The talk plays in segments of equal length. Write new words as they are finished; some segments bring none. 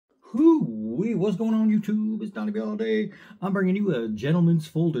Whoo-wee, what's going on YouTube? It's Donnie all day. I'm bringing you a gentleman's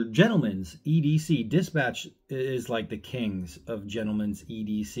folder. Gentleman's EDC. Dispatch is like the kings of gentleman's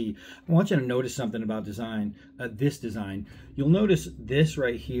EDC. I want you to notice something about design, this design. You'll notice this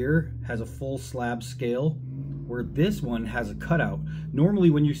right here has a full slab scale, where this one has a cutout. Normally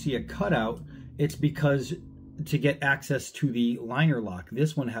when you see a cutout, it's because to get access to the liner lock.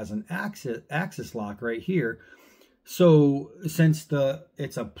 This one has an axis lock right here. So since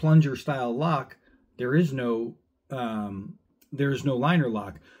it's a plunger style lock, there's no liner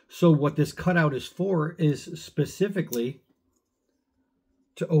lock. So what this cutout is for is specifically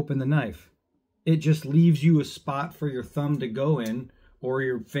to open the knife. It just leaves you a spot for your thumb to go in, or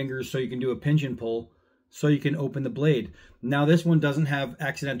your fingers, so you can do a pinch and pull, so you can open the blade. Now this one doesn't have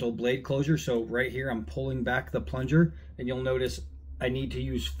accidental blade closure, so right here I'm pulling back the plunger, and you'll notice I need to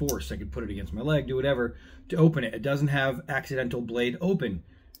use force. I could put it against my leg, do whatever, to open it. It doesn't have accidental blade open.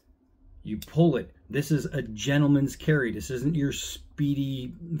 You pull it. This is a gentleman's carry. This isn't your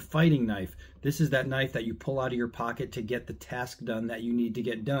speedy fighting knife. This is that knife that you pull out of your pocket to get the task done that you need to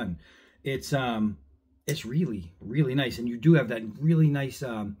get done. It's really, really nice. And you do have that really nice,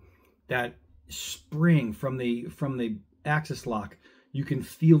 that spring from the axis lock. You can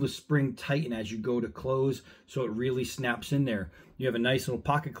feel the spring tighten as you go to close, so it really snaps in there. You have a nice little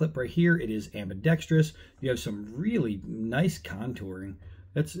pocket clip right here. It is ambidextrous. You have some really nice contouring.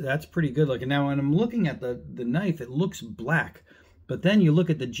 That's pretty good looking. Now, when I'm looking at the knife, it looks black, but then you look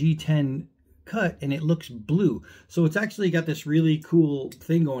at the G10 cut and it looks blue. So it's actually got this really cool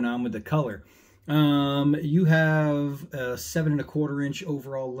thing going on with the color. You have a 7 1/4 inch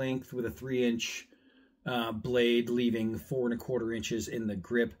overall length with a 3-inch blade, leaving 4 1/4 inches in the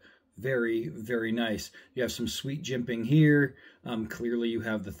grip. Very, very nice. You have some sweet jimping here. Clearly you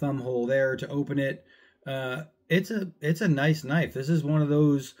have the thumb hole there to open it. It's a nice knife. This is one of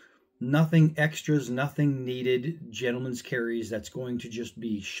those nothing extras, nothing needed gentleman's carries that's going to just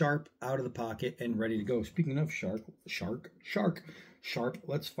be sharp out of the pocket and ready to go. Speaking of sharp,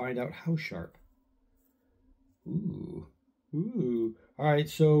 let's find out how sharp. Ooh. All right,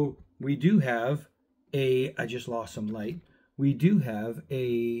 so we do have I just lost some light. We do have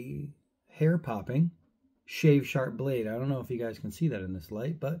a hair popping shave sharp blade. I don't know if you guys can see that in this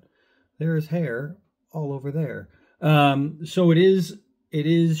light, but there is hair all over there. So it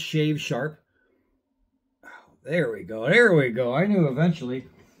is shave sharp. Oh, there we go. I knew eventually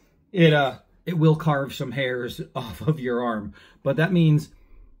it will carve some hairs off of your arm, but that means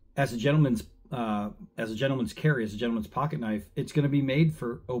as a gentleman's carry, as a gentleman's pocket knife, it's going to be made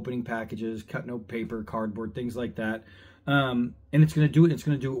for opening packages, cutting open paper, cardboard, things like that. And it's going to do it. It's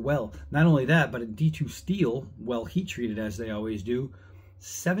going to do it well. Not only that, but a D2 steel, well heat treated as they always do,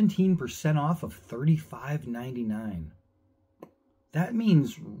 17% off of $35.99. That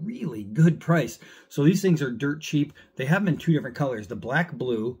means really good price. So these things are dirt cheap. They have them in 2 different colors: the black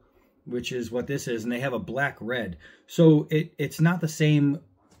blue, which is what this is, and they have a black red. So it's not the same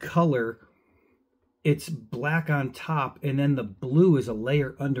color. It's black on top, and then the blue is a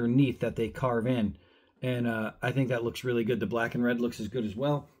layer underneath that they carve in. And I think that looks really good. The black and red looks as good as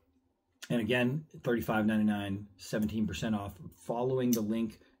well. And again, $35.99, 17% off, following the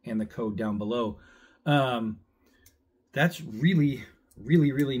link and the code down below. That's really,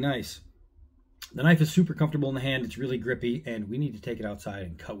 really, really nice. The knife is super comfortable in the hand. It's really grippy, and we need to take it outside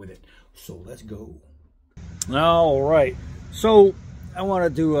and cut with it. So let's go. All right. So I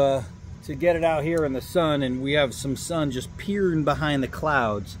wanted to get it out here in the sun, and we have some sun just peering behind the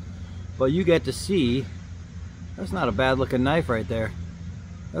clouds. But you get to see, that's not a bad looking knife right there.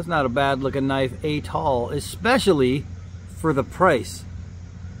 That's not a bad looking knife at all, especially for the price.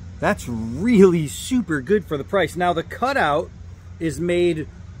 That's really super good for the price. Now the cutout is made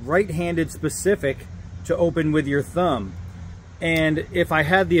right-handed specific to open with your thumb. And if I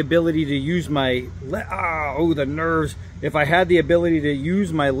had the ability to use my, the nerves. If I had the ability to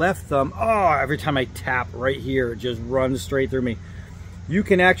use my left thumb, every time I tap right here, it just runs straight through me. You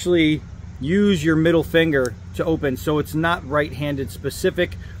can actually use your middle finger to open, so it's not right-handed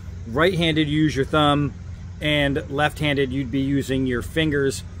specific. Right-handed, use your thumb, and left-handed, you'd be using your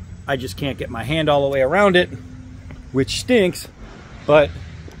fingers. I just can't get my hand all the way around it, which stinks, but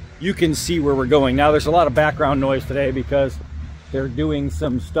you can see where we're going. Now, there's a lot of background noise today because they're doing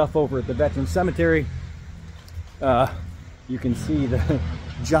some stuff over at the Veterans Cemetery. You can see the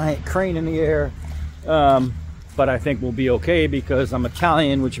giant crane in the air. But I think we'll be okay because I'm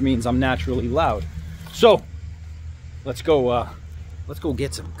Italian, which means I'm naturally loud. So let's go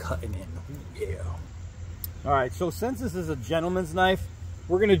get some cutting in. Yeah. All right, so since this is a gentleman's knife,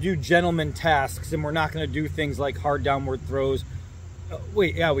 we're gonna do gentleman tasks, and we're not gonna do things like hard downward throws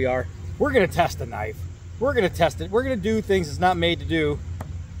Wait, yeah, we are. We're gonna test the knife. We're gonna test it. We're gonna do things it's not made to do,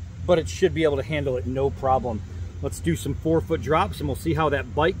 but it should be able to handle it no problem. Let's do some 4-foot drops and we'll see how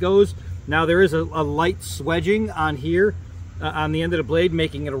that bite goes. Now there is a light swedging on here, on the end of the blade,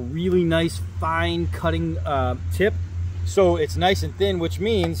 making it a really nice fine cutting tip. So it's nice and thin, which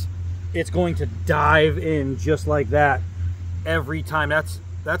means it's going to dive in just like that every time.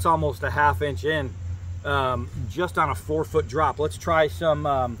 That's almost a ½ inch in, just on a 4-foot drop. Let's try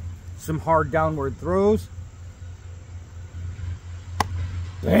some hard downward throws.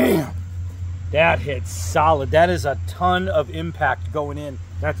 Bam! That hits solid. That is a ton of impact going in.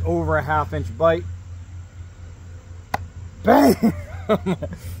 That's over a ½ inch bite. Bam!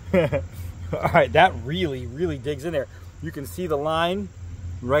 All right, that really digs in there. You can see the line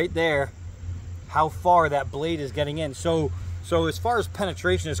right there, how far that blade is getting in. So as far as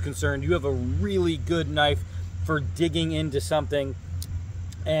penetration is concerned, you have a really good knife for digging into something,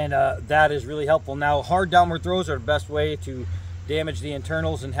 and that is really helpful. Now, hard downward throws are the best way to damage the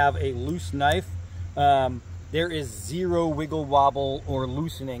internals and have a loose knife. There is zero wiggle wobble or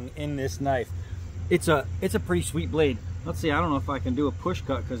loosening in this knife. It's a pretty sweet blade. Let's see, I don't know if I can do a push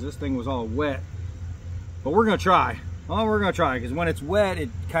cut because this thing was all wet, but we're gonna try. Well, we're gonna try, because when it's wet it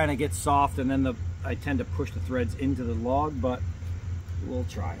kind of gets soft, and then I tend to push the threads into the log, but we'll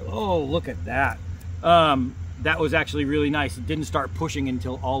try. Oh, look at that. That was actually really nice. It didn't start pushing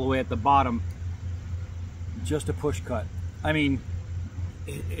until all the way at the bottom. Just a push cut. I mean,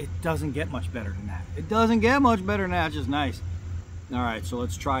 it doesn't get much better than that. It doesn't get much better than that. It's just nice. All right, so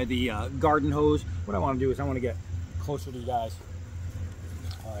let's try the garden hose. What I want to do is I want to get closer to you guys.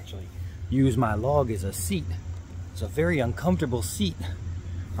 I'll actually use my log as a seat. It's a very uncomfortable seat.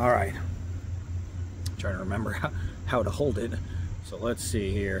 All right. I'm trying to remember how to hold it. So let's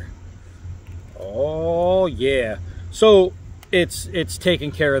see here. Oh yeah. So it's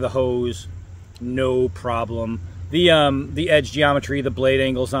taking care of the hose, no problem. The edge geometry, the blade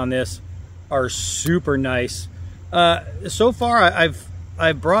angles on this are super nice. So far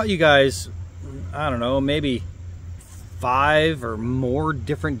I've brought you guys, I don't know, maybe 5 or more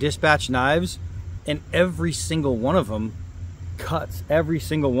different dispatch knives, and every single one of them cuts. Every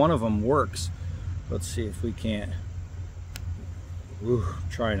single one of them works. Let's see if we can't. Ooh, I'm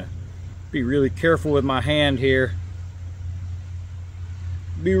trying to be really careful with my hand here.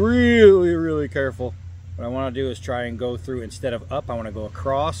 Be really careful. What I want to do is try and go through, instead of up, I want to go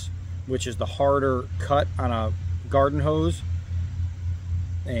across, which is the harder cut on a garden hose.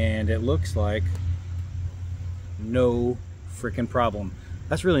 And it looks like no freaking problem.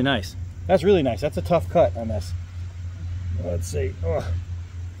 That's really nice. That's really nice. That's a tough cut on this. Let's see. Ugh.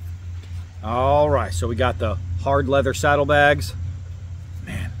 All right, so we got the hard leather saddlebags.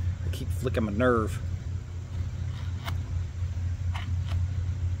 Man, I keep flicking my nerve.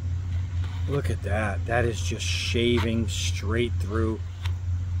 Look at that. That is just shaving straight through.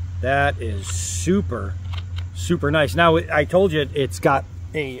 That is super nice. Now, I told you it's got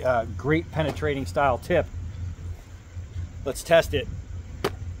a great penetrating style tip. Let's test it.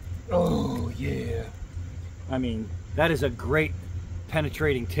 Oh yeah. I mean, that is a great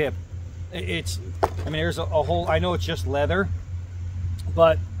penetrating tip. I mean, there's a whole, I know it's just leather,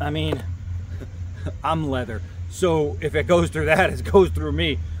 but I mean, I'm leather. So if it goes through that, it goes through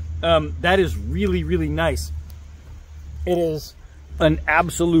me. That is really nice. It is an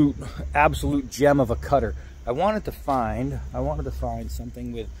absolute gem of a cutter. I wanted to find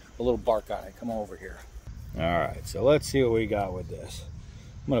something with a little bark on it. Come over here. All right, so let's see what we got with this.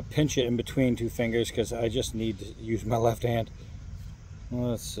 I'm gonna pinch it in between 2 fingers because I just need to use my left hand.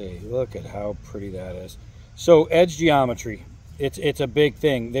 Let's see, look at how pretty that is. So edge geometry, it's a big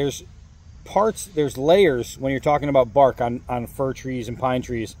thing. There's layers when you're talking about bark on fir trees and pine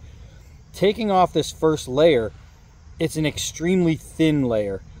trees. Taking off this first layer, it's an extremely thin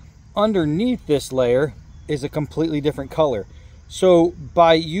layer. Underneath this layer is a completely different color. So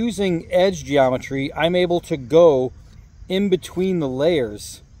by using edge geometry, I'm able to go in between the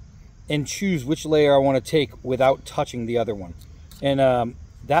layers and choose which layer I want to take without touching the other one. And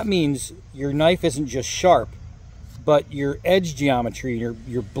that means your knife isn't just sharp, but your edge geometry,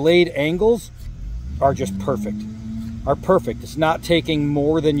 your blade angles are just perfect. Are perfect. It's not taking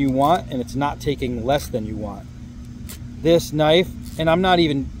more than you want, and it's not taking less than you want. This knife, and I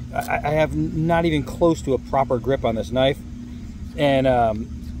have not even close to a proper grip on this knife, and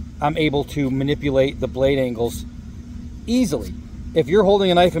I'm able to manipulate the blade angles easily. If you're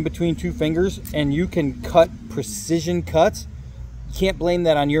holding a knife in between 2 fingers and you can cut precision cuts, you can't blame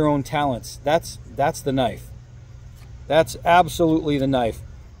that on your own talents. That's the knife. That's absolutely the knife.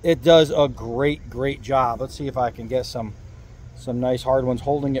 It does a great job. Let's see if I can get some Some nice hard ones,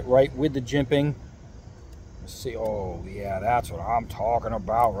 holding it right with the jimping. Let's see. Oh yeah, that's what I'm talking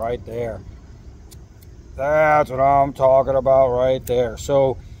about right there. That's what I'm talking about right there.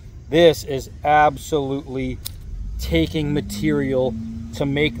 So this is absolutely taking material to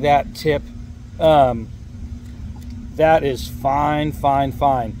make that tip. That is fine, fine,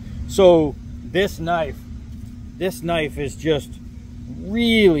 fine. So this knife is just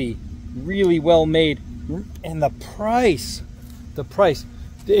really, really well made. And the price,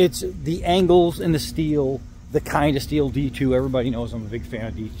 it's the angles in the steel, the kind of steel D2. Everybody knows I'm a big fan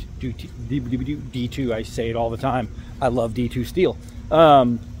of D2. I say it all the time. I love D2 steel.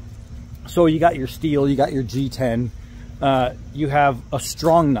 So you got your steel, you got your G10. You have a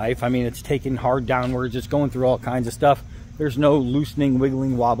strong knife. I mean, it's taking hard downwards. It's going through all kinds of stuff. There's no loosening,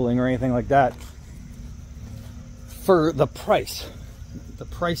 wiggling, wobbling, or anything like that. For the price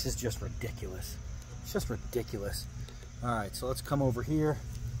is just ridiculous. It's just ridiculous. All right, so let's come over here,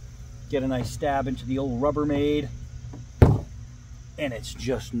 get a nice stab into the old Rubbermaid, and it's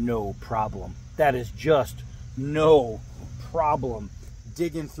just no problem. That is just no problem.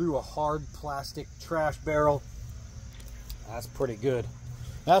 Digging through a hard plastic trash barrel. That's pretty good.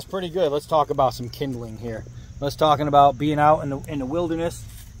 That's pretty good. Let's talk about some kindling here. Let's talking about being out in the wilderness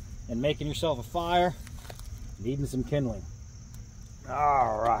and making yourself a fire, needing some kindling.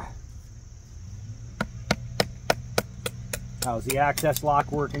 All right. How's the access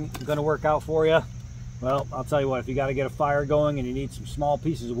lock working? Going to work out for you? Well, I'll tell you what, if you got to get a fire going and you need some small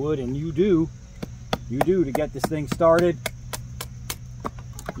pieces of wood, and you do to get this thing started,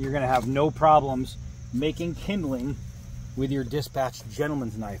 you're going to have no problems making kindling with your dispatched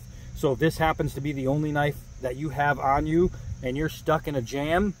gentleman's knife. So if this happens to be the only knife that you have on you and you're stuck in a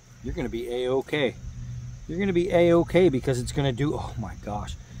jam, you're going to be a-okay. You're going to be a-okay because it's going to do, oh my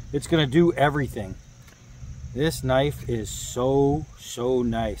gosh, it's going to do everything. This knife is so, so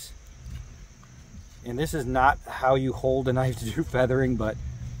nice. And this is not how you hold a knife to do feathering, but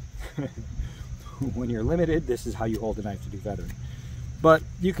when you're limited, this is how you hold a knife to do feathering. But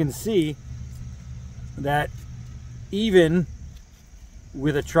you can see that even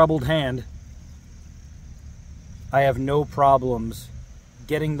with a troubled hand, I have no problems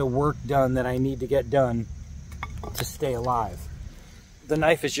getting the work done that I need to get done to stay alive. The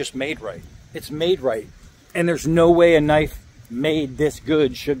knife is just made right. It's made right. And there's no way a knife made this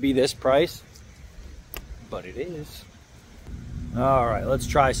good should be this price, but it is. All right, let's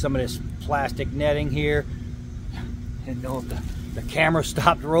try some of this plastic netting here. Didn't know if the camera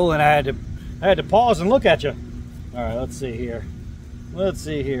stopped rolling. I had to pause and look at you. All right, let's see here. Let's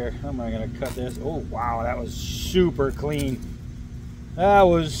see here. How am I gonna cut this? Oh wow, that was super clean. That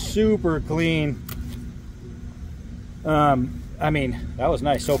was super clean. I mean, that was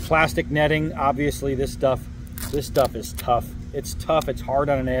nice. So plastic netting, obviously this stuff is tough. It's tough, it's hard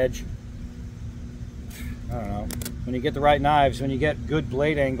on an edge. I don't know. When you get the right knives, when you get good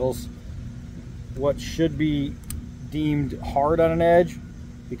blade angles, what should be deemed hard on an edge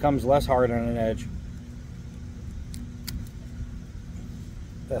becomes less hard on an edge.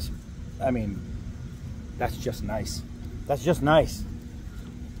 That's just nice. That's just nice.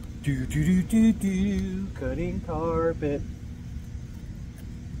 Cutting carpet.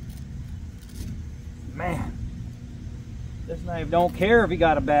 Man, this knife don't care if you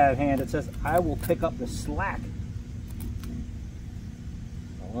got a bad hand. It says, I will pick up the slack.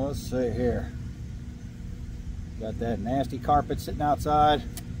 Well, let's see here. Got that nasty carpet sitting outside.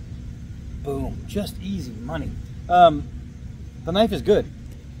 Boom, just easy money. The knife is good.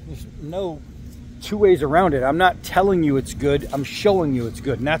 There's no two ways around it. I'm not telling you it's good. I'm showing you it's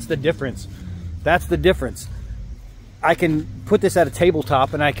good, and that's the difference. That's the difference. I can put this at a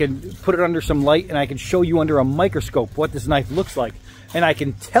tabletop and I can put it under some light and I can show you under a microscope what this knife looks like. And I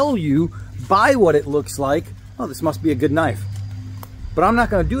can tell you by what it looks like, oh, this must be a good knife. But I'm not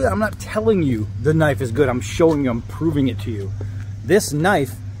going to do that. I'm not telling you the knife is good. I'm showing you, I'm proving it to you. This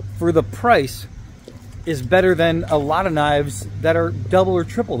knife, for the price, is better than a lot of knives that are double or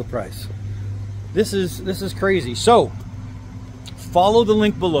triple the price. This is crazy. So, follow the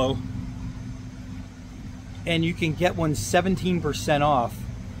link below, and you can get one 17% off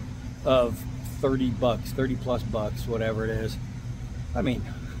of 30 bucks, 30 plus bucks, whatever it is. I mean,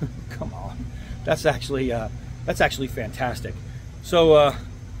 come on. That's actually fantastic. So,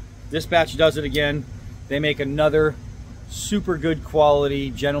 Dispatch does it again. They make another super good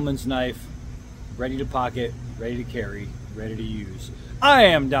quality gentleman's knife, ready to pocket, ready to carry, ready to use. I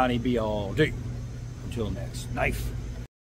am Donnie B.L.D. Until next knife.